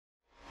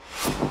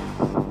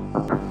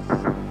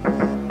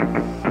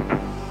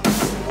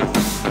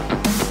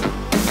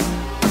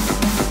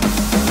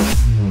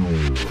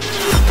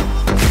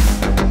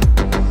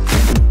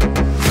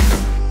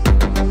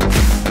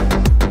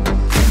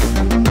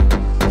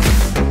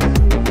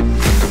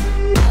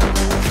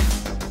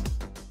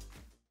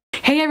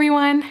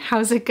everyone,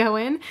 how's it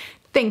going?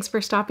 Thanks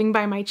for stopping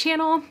by my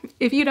channel.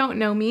 If you don't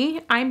know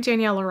me, I'm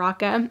Danielle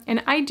LaRocca,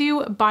 and I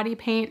do body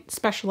paint,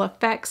 special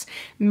effects,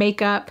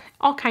 makeup,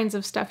 all kinds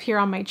of stuff here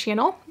on my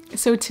channel.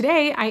 So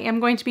today I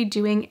am going to be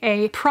doing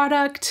a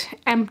product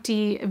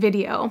empty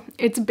video.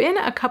 It's been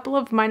a couple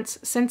of months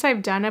since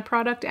I've done a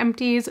product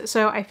empties,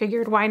 so I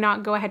figured why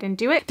not go ahead and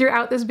do it.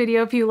 Throughout this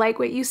video, if you like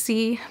what you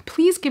see,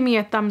 please give me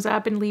a thumbs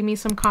up and leave me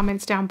some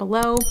comments down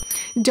below.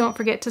 Don't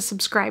forget to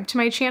subscribe to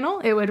my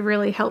channel. It would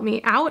really help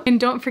me out. And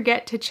don't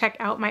forget to check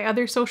out my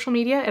other social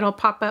media. It'll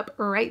pop up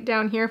right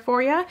down here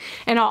for you.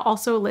 And I'll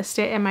also list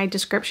it in my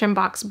description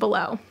box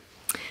below.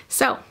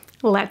 So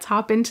let's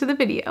hop into the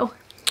video.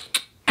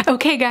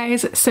 Okay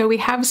guys, so we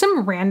have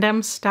some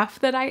random stuff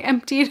that I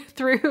emptied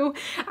through.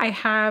 I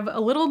have a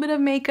little bit of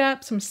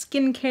makeup, some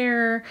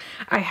skincare,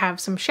 I have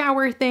some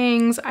shower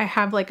things, I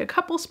have like a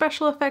couple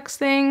special effects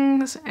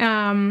things.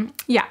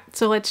 Yeah,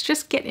 so let's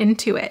just get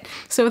into it.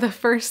 So the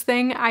first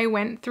thing I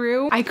went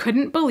through, I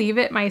couldn't believe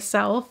it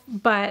myself,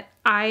 but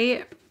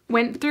I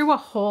went through a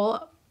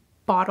whole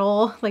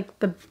bottle, like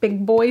the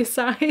big boy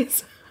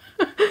size,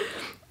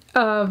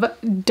 of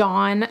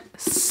Dawn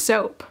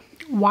soap.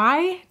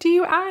 Why, do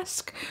you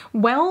ask?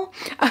 Well,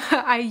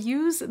 I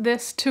use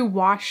this to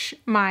wash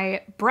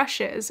my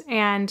brushes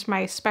and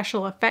my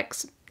special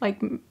effects,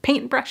 like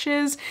paint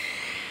brushes.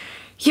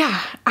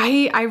 Yeah,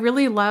 I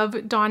really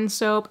love Dawn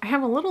soap. I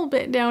have a little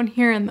bit down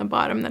here in the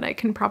bottom that I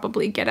can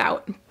probably get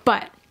out,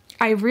 but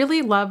I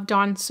really love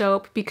Dawn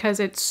soap because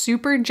it's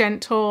super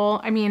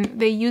gentle. I mean,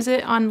 they use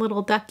it on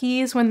little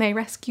duckies when they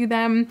rescue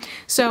them.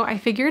 So I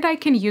figured I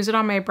can use it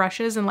on my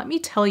brushes, and let me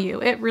tell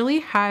you, it really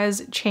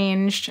has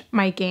changed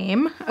my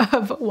game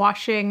of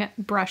washing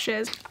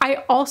brushes.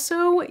 I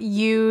also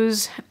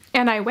use,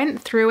 and I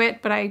went through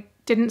it, but I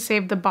didn't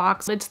save the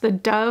box. It's the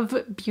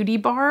Dove Beauty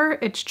Bar.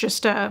 It's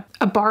just a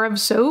bar of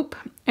soap,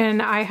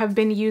 and I have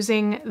been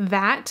using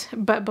that.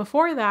 But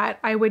before that,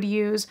 I would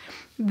use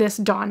this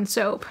Dawn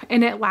soap,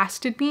 and it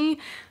lasted me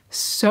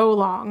so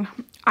long.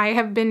 I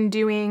have been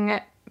doing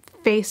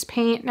face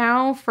paint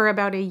now for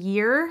about a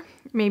year,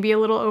 maybe a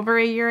little over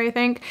a year, I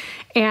think,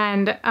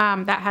 and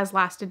that has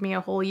lasted me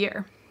a whole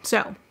year.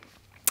 So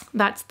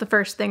that's the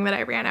first thing that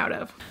I ran out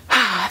of.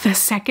 The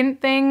second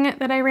thing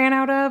that I ran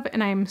out of,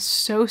 and I'm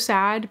so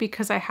sad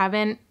because I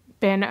haven't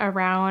been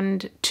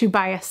around to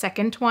buy a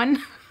second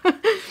one,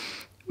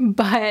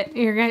 but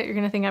you're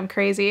gonna think I'm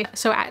crazy.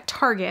 So at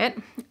Target,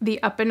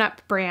 the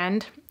up&up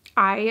brand,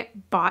 I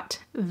bought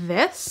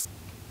this.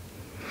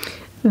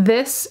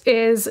 This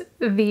is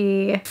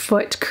the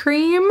foot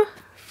cream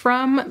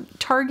from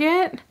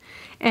Target,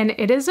 and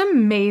it is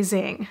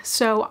amazing.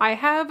 So I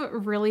have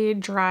really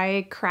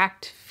dry,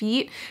 cracked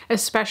feet,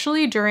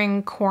 especially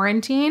during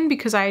quarantine,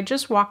 because I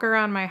just walk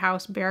around my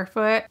house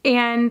barefoot,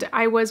 and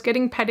I was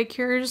getting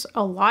pedicures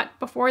a lot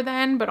before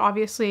then, but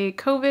obviously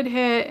COVID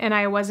hit and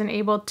I wasn't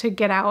able to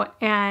get out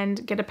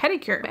and get a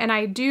pedicure. And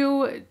I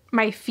do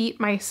my feet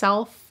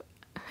myself.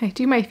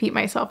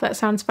 That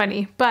sounds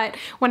funny. But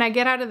when I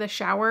get out of the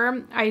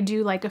shower, I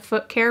do like a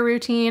foot care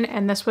routine,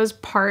 and this was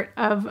part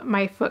of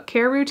my foot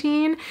care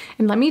routine.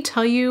 And let me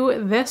tell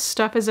you, this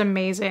stuff is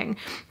amazing.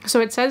 So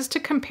it says to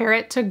compare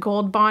it to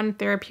Gold Bond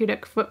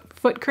Therapeutic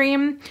Foot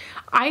Cream.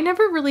 I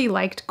never really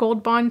liked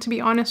Gold Bond, to be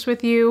honest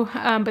with you,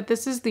 but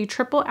this is the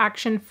triple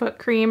action foot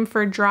cream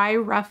for dry,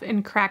 rough,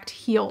 and cracked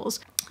heels.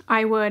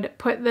 I would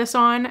put this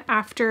on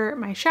after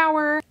my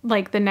shower.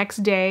 Like the next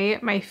day,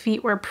 my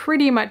feet were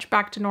pretty much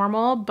back to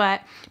normal,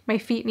 but my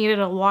feet needed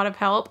a lot of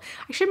help.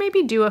 I should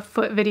maybe do a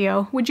foot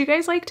video. Would you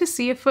guys like to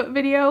see a foot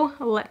video?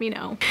 Let me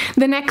know.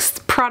 The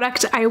next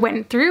product I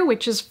went through,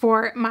 which is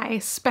for my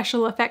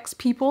special effects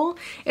people,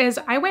 is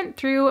I went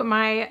through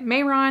my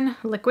Mehron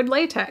liquid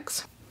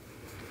latex.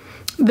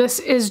 This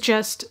is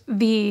just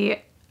the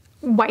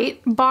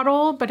white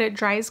bottle, but it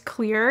dries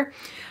clear.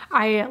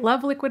 I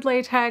love liquid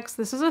latex.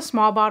 This is a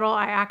small bottle.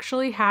 I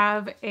actually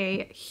have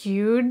a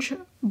huge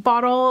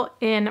bottle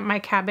in my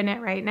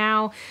cabinet right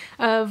now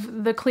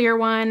of the clear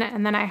one,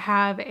 and then I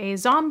have a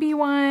zombie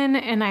one,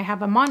 and I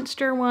have a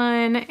monster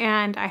one,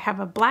 and I have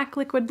a black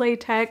liquid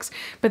latex,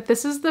 but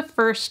this is the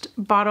first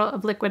bottle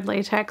of liquid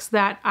latex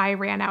that I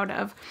ran out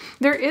of.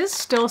 There is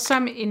still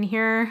some in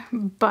here,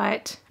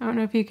 but I don't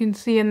know if you can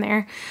see in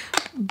there,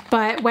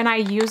 but when I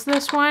use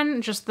this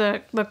one, just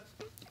the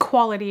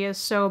quality is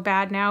so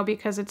bad now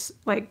because it's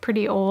like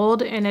pretty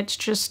old, and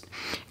it's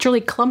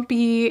really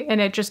clumpy, and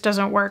it just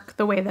doesn't work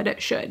the way that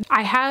it should.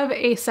 I have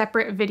a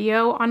separate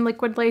video on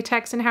liquid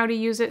latex and how to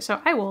use it,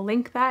 so I will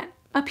link that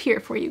up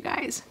here for you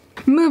guys.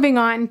 Moving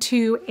on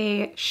to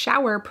a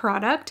shower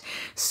product.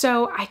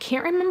 So I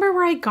can't remember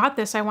where I got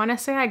this. I want to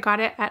say I got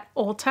it at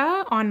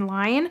Ulta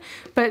online,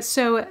 but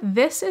so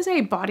this is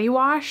a body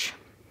wash.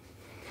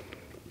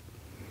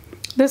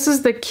 This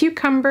is the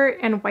cucumber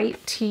and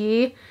white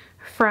tea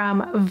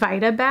from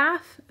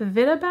Vitabath,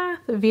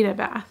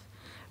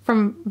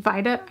 from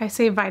I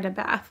say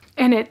Vitabath,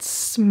 and it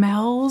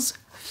smells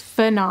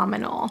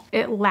phenomenal.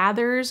 It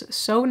lathers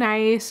so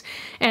nice,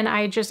 and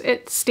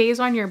it stays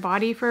on your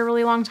body for a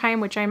really long time,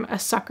 which I'm a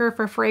sucker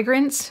for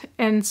fragrance.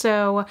 And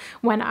so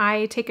when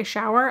I take a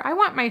shower, I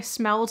want my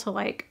smell to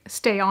like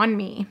stay on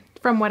me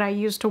from what I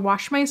use to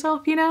wash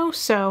myself, you know?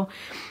 So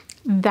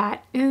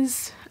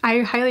I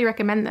highly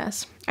recommend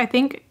this. I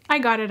think I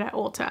got it at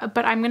Ulta,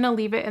 but I'm gonna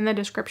leave it in the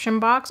description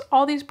box.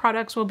 All these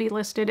products will be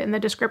listed in the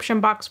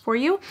description box for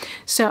you,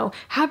 so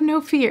have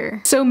no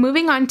fear. So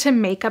moving on to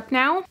makeup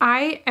now,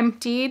 I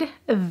emptied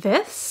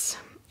this.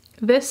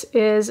 This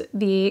is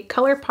the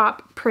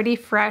Colourpop Pretty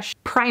Fresh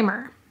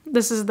Primer.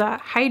 This is the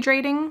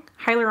Hydrating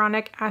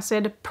Hyaluronic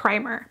Acid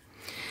Primer.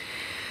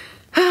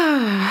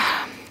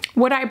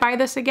 Would I buy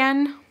this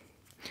again?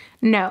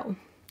 No,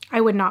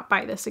 I would not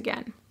buy this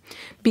again,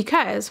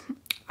 because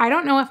I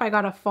don't know if I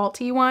got a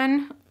faulty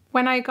one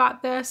when I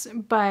got this,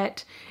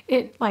 but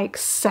it like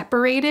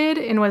separated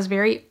and was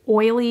very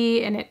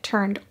oily, and it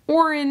turned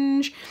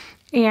orange.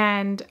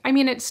 And I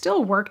mean, it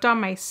still worked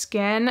on my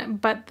skin,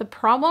 but the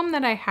problem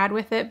that I had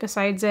with it,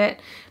 besides it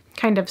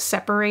kind of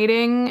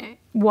separating,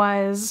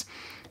 was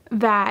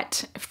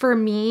that for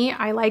me,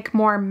 I like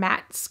more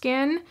matte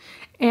skin.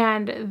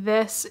 And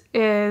this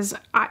is,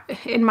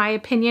 in my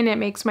opinion, it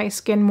makes my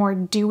skin more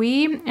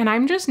dewy, and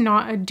I'm just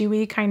not a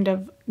dewy kind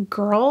of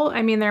girl.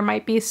 I mean, there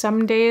might be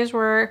some days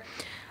where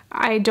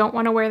I don't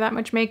want to wear that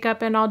much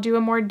makeup and I'll do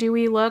a more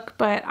dewy look,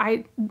 but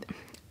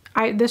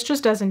this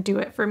just doesn't do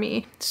it for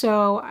me.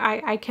 So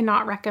I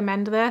cannot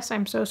recommend this.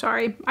 I'm so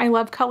sorry. I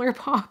love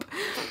Colourpop,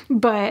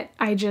 but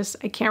I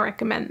can't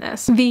recommend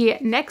this. The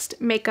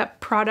next makeup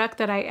product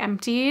that I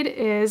emptied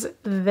is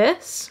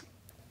this.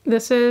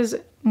 This is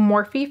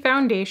Morphe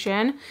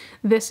foundation.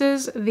 This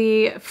is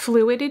the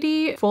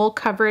Fluidity Full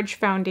Coverage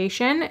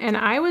Foundation, and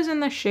I was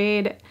in the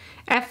shade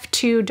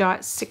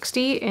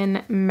F2.60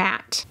 in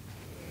matte.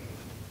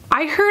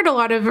 I heard a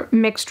lot of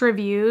mixed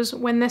reviews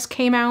when this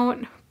came out,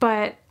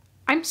 but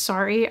I'm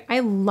sorry,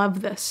 I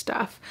love this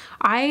stuff.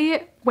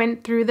 I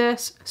went through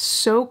this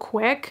so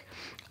quick.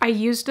 I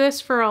used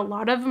this for a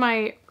lot of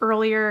my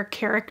earlier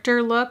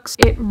character looks.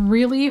 It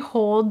really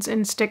holds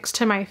and sticks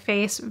to my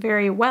face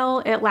very well.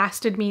 It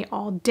lasted me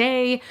all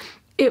day.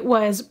 It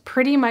was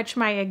pretty much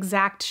my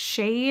exact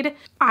shade.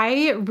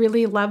 I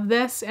really love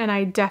this, and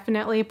I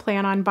definitely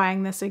plan on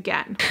buying this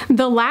again.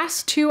 The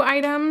last two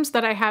items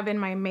that I have in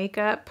my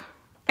makeup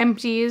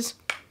empties,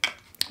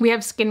 we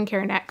have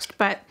skincare next,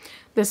 but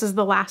this is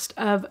the last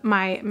of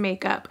my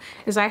makeup,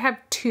 is I have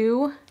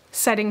two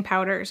setting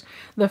powders.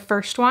 The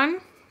first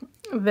one,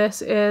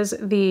 this is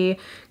the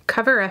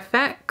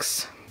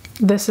CoverFX.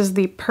 This is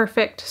the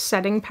Perfect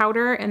Setting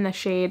Powder in the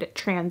shade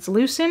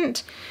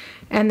Translucent.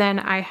 And then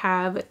I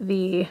have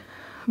the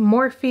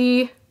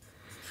Morphe.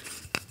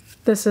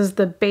 This is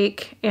the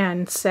Bake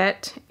and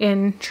Set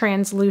in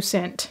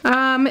Translucent.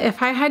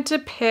 If I had to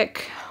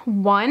pick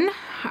one,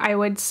 I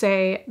would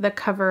say the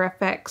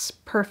CoverFX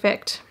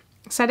Perfect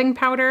Setting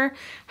Powder.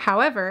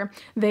 However,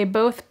 they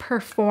both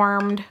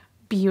performed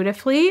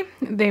beautifully.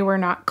 They were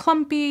not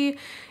clumpy.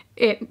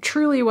 It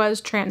truly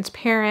was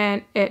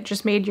transparent. It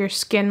just made your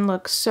skin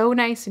look so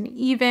nice and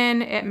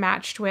even. It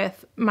matched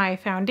with my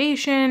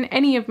foundation.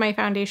 Any of my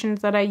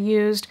foundations that I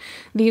used,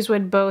 these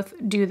would both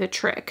do the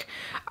trick.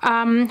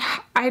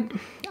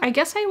 I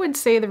guess I would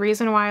say the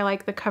reason why I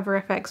like the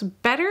CoverFX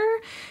better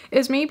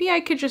is maybe I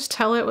could just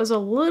tell it was a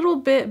little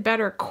bit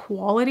better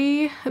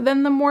quality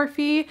than the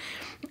Morphe.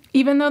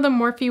 Even though the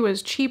Morphe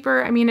was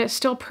cheaper, I mean, it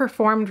still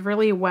performed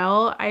really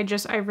well. I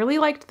really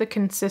liked the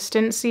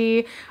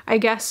consistency, I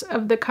guess,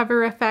 of the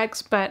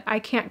CoverFX, but I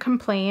can't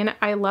complain.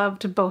 I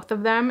loved both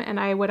of them, and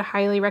I would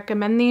highly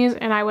recommend these,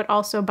 and I would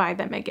also buy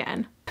them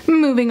again.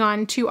 Moving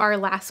on to our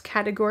last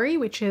category,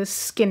 which is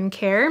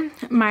skincare.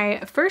 My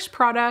first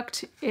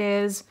product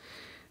is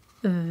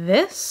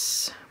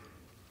this.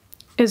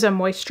 Is a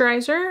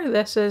moisturizer.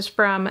 This is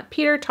from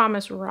Peter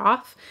Thomas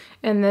Roth,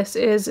 and this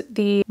is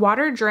the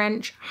Water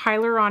Drench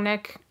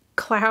Hyaluronic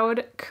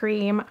Cloud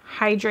Cream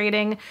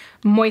Hydrating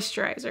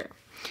Moisturizer.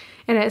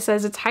 And it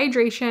says it's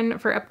hydration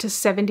for up to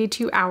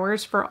 72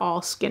 hours for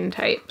all skin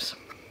types.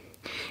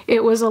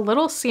 It was a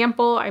little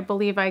sample I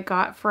believe I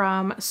got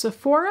from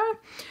Sephora.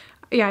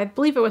 Yeah, I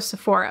believe it was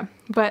Sephora,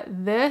 but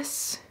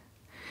this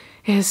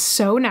is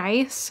so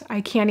nice.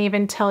 I can't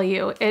even tell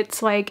you.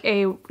 It's like a,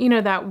 you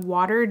know, that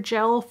water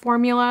gel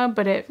formula,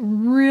 but it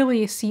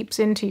really seeps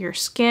into your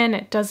skin.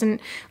 It doesn't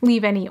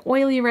leave any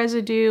oily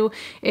residue.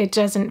 It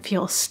doesn't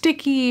feel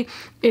sticky.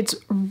 It's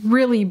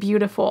really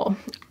beautiful.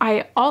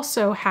 I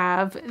also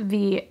have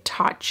the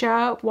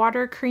Tatcha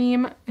water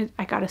cream.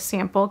 I got a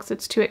sample because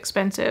it's too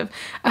expensive.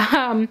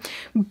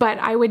 But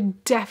I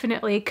would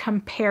definitely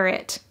compare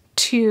it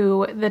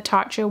to the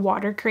Tatcha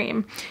water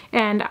cream,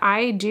 and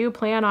I do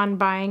plan on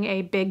buying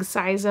a big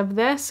size of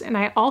this, and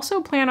I also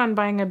plan on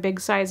buying a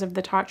big size of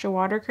the Tatcha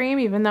water cream,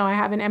 even though I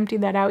haven't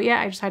emptied that out yet.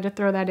 I just had to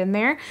throw that in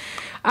there.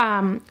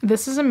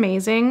 This is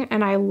amazing,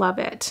 and I love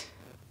it.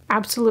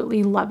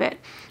 Absolutely love it.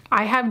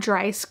 I have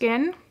dry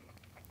skin.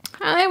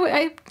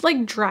 I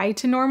like dry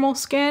to normal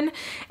skin,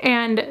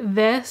 and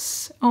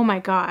this, oh my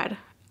god,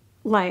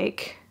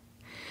 like,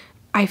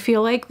 I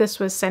feel like this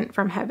was sent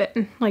from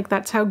heaven. Like,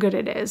 that's how good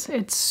it is.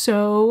 It's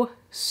so,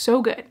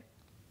 so good.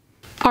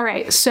 All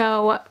right,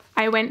 so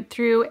I went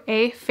through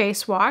a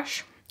face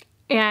wash.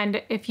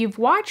 And if you've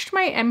watched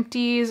my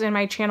empties in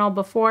my channel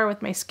before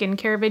with my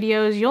skincare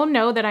videos, you'll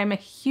know that I'm a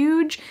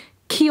huge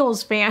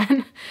Kiehls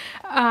fan.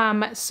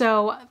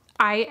 So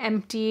I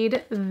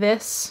emptied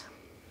this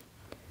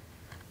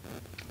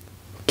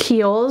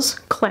Kiehls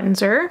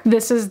cleanser.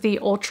 This is the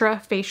Ultra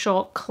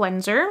Facial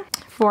Cleanser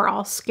for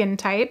all skin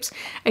types.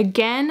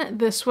 Again,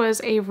 this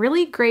was a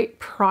really great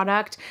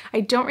product.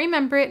 I don't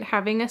remember it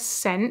having a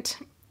scent,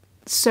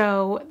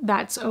 so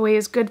that's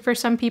always good for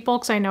some people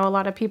because I know a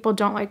lot of people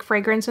don't like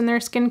fragrance in their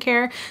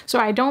skincare. So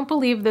I don't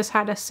believe this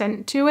had a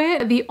scent to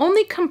it. The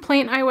only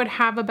complaint I would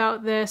have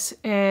about this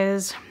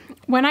is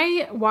when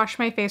I wash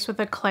my face with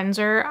a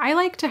cleanser, I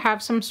like to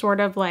have some sort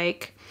of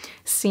like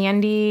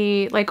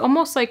sandy, like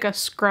almost like a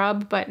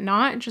scrub, but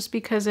not, just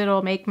because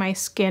it'll make my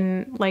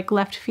skin like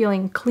left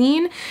feeling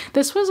clean.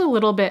 This was a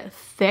little bit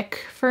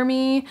thick for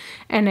me,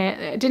 and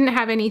it didn't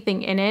have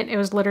anything in it. It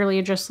was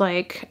literally just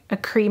like a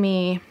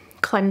creamy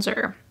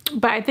cleanser,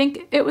 but I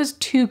think it was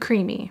too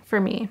creamy for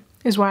me,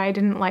 is why I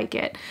didn't like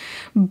it.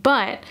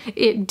 But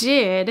it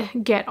did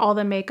get all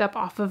the makeup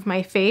off of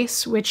my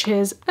face, which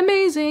is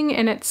amazing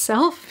in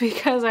itself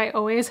because I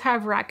always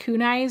have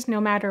raccoon eyes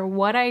no matter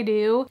what I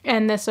do,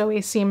 and this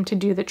always seemed to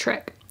do the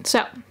trick.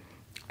 So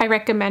I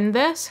recommend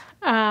this.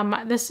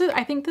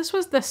 I think this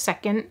was the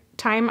second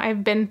time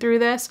I've been through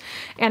this,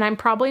 and I'm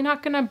probably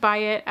not gonna buy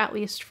it at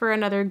least for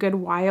another good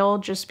while,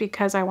 just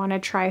because I want to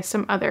try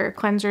some other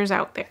cleansers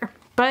out there.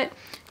 But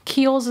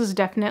Kiehls is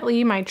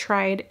definitely my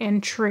tried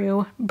and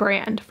true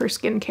brand for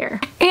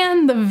skincare.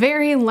 And the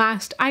very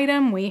last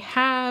item we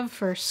have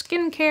for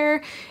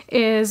skincare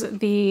is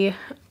the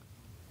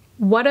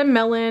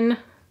Melon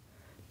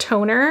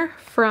toner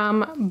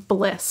from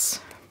Bliss.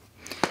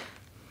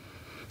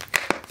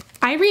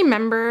 I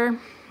remember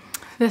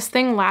this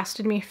thing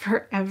lasted me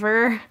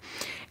forever,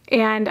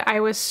 and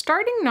I was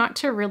starting not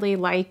to really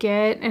like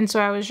it, and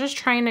so I was just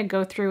trying to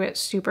go through it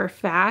super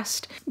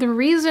fast. The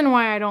reason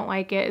why I don't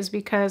like it is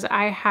because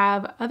I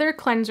have other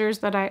cleansers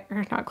that I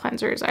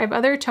have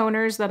other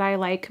toners that I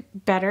like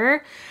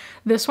better.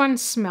 This one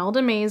smelled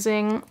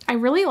amazing. I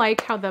really like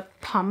how the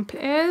pump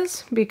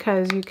is,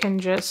 because you can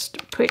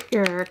just put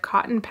your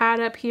cotton pad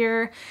up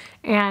here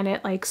and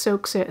it like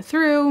soaks it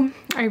through.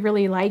 I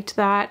really liked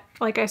that.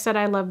 Like I said,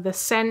 I love the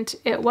scent.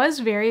 It was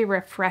very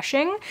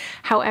refreshing.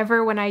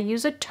 However, when I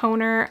use a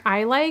toner,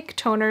 I like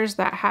toners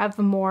that have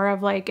more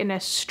of like an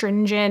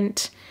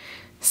astringent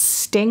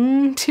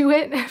sting to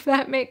it, if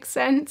that makes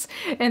sense.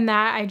 And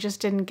that I just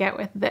didn't get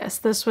with this.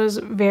 This was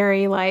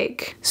very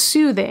like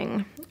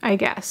soothing, I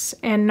guess,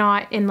 and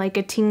not in like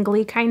a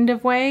tingly kind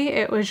of way.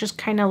 It was just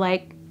kind of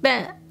like,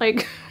 bleh,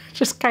 like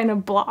just kind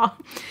of blah.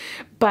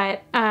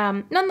 But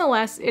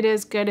nonetheless, it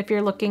is good if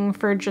you're looking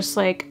for just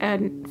like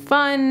a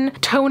fun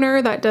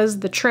toner that does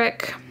the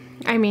trick.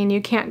 I mean,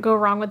 you can't go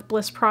wrong with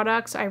Bliss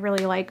products. I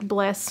really like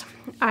Bliss.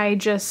 I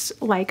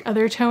just like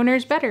other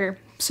toners better.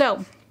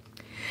 So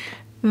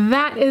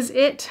that is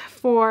it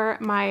for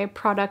my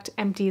product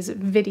empties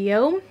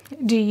video.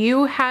 Do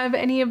you have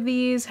any of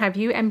these? Have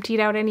you emptied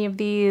out any of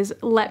these?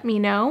 Let me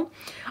know.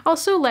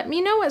 Also, let me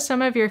know what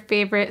some of your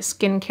favorite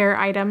skincare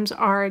items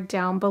are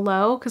down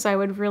below, because I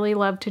would really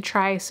love to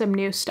try some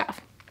new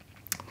stuff.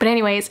 But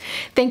anyways,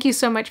 thank you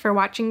so much for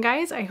watching,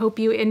 guys. I hope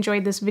you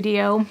enjoyed this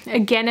video.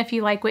 Again, if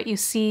you like what you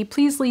see,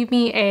 please leave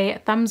me a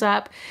thumbs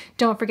up.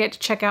 Don't forget to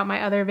check out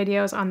my other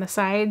videos on the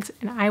sides,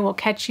 and I will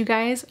catch you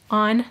guys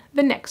on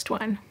the next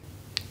one.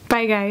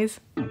 Bye, guys.